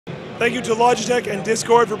Thank you to Logitech and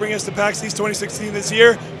Discord for bringing us to PAX East 2016 this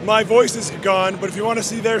year. My voice is gone, but if you want to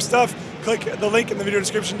see their stuff, click the link in the video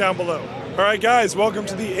description down below. All right, guys, welcome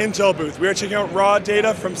to the Intel booth. We are checking out raw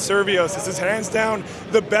data from Survios. This is hands down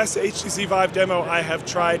the best HTC Vive demo I have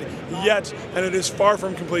tried yet, and it is far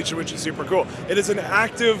from completion, which is super cool. It is an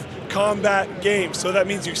active combat game, so that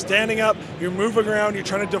means you're standing up, you're moving around, you're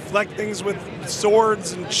trying to deflect things with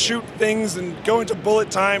swords and shoot things and go into bullet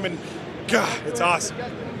time, and God, it's awesome.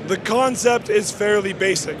 The concept is fairly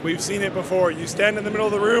basic. We've seen it before. You stand in the middle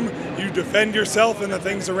of the room, you defend yourself and the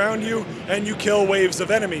things around you, and you kill waves of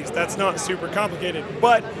enemies. That's not super complicated,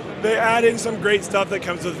 but they add in some great stuff that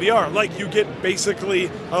comes with VR. Like you get basically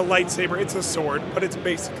a lightsaber. It's a sword, but it's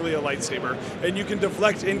basically a lightsaber. And you can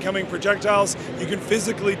deflect incoming projectiles. You can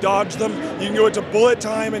physically dodge them. You can go into bullet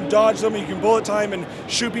time and dodge them. You can bullet time and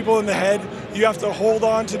shoot people in the head. You have to hold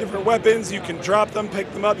on to different weapons. You can drop them,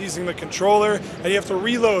 pick them up using the controller, and you have to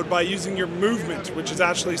reload by using your movement, which is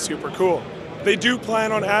actually super cool. They do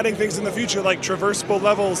plan on adding things in the future like traversable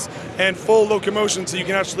levels and full locomotion, so you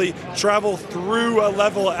can actually travel through a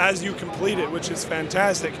level as you complete it, which is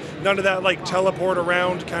fantastic. None of that like teleport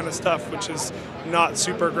around kind of stuff, which is not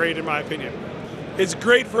super great in my opinion. It's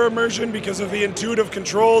great for immersion because of the intuitive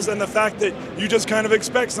controls and the fact that you just kind of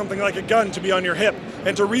expect something like a gun to be on your hip.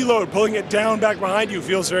 And to reload, pulling it down back behind you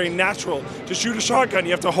feels very natural. To shoot a shotgun,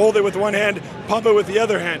 you have to hold it with one hand, pump it with the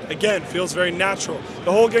other hand. Again, feels very natural.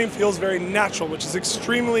 The whole game feels very natural, which is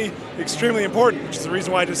extremely, extremely important, which is the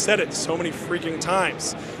reason why I just said it so many freaking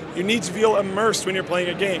times. You need to feel immersed when you're playing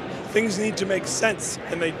a game. Things need to make sense,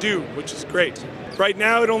 and they do, which is great. Right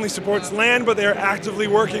now it only supports LAN, but they are actively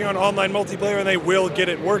working on online multiplayer and they will get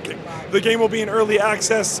it working. The game will be in early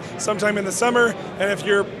access sometime in the summer, and if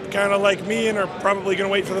you're kind of like me and are probably going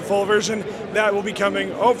to wait for the full version, that will be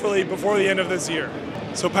coming hopefully before the end of this year.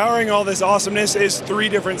 So powering all this awesomeness is 3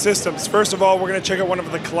 different systems. First of all, we're going to check out one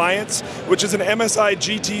of the clients, which is an MSI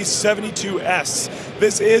GT72S.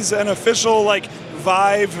 This is an official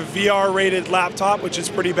Vive VR rated laptop, which is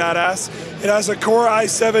pretty badass. It has a Core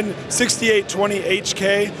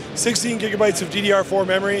i7-6820HK, 16 gigabytes of DDR4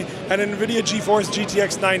 memory, and an NVIDIA GeForce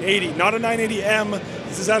GTX 980. Not a 980M,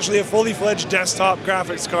 this is actually a fully fledged desktop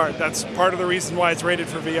graphics card. That's part of the reason why it's rated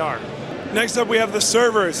for VR. Next up we have the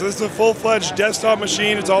server. So this is a full-fledged desktop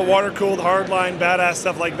machine. It's all water-cooled, hardline, badass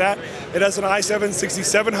stuff like that. It has an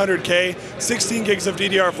i7-6700K, 16 gigs of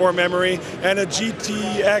DDR4 memory, and a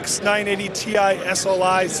GTX 980 Ti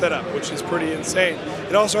SLI setup, which is pretty insane.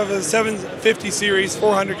 It also has a 750 series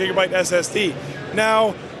 400 gigabyte SSD.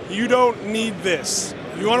 Now, you don't need this.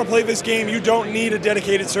 If you want to play this game, you don't need a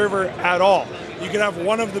dedicated server at all. You can have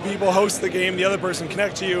one of the people host the game, the other person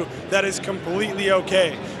connect to you. That is completely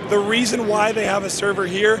okay. The reason why they have a server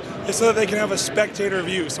here is so that they can have a spectator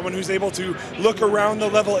view, someone who's able to look around the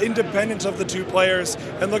level independent of the 2 players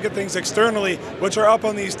and look at things externally, which are up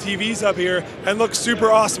on these TVs up here and look super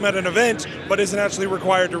awesome at an event, but isn't actually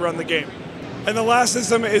required to run the game. And the last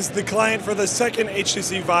system is the client for the second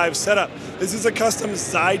HTC Vive setup. This is a custom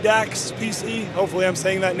Zydax PC, hopefully I'm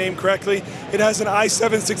saying that name correctly. It has an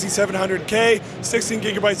i7-6700K, 16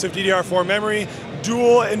 gigabytes of DDR4 memory,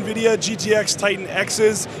 dual NVIDIA GTX Titan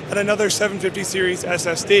X's, and another 750 series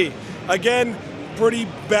SSD. Again, pretty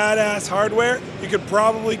badass hardware. You could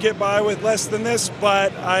probably get by with less than this,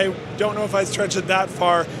 but I don't know if I'd stretch it that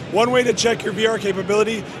far. One way to check your VR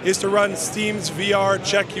capability is to run Steam's VR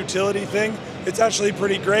check utility thing. It's actually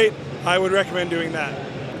pretty great. I would recommend doing that.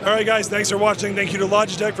 All right, guys, thanks for watching. Thank you to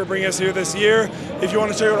Logitech for bringing us here this year. If you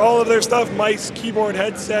want to check out all of their stuff, mice, keyboard,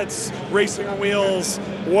 headsets, racing wheels,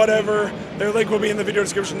 whatever, their link will be in the video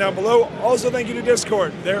description down below. Also, thank you to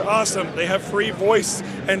Discord. They're awesome. They have free voice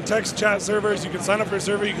and text chat servers. You can sign up for a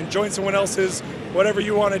server, you can join someone else's, whatever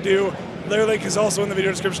you want to do. Their link is also in the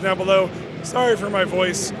video description down below. Sorry for my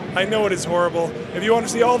voice. I know it is horrible. If you want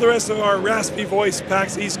to see all the rest of our raspy voice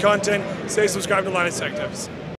PAX East content, stay subscribed to Linus Tech Tips.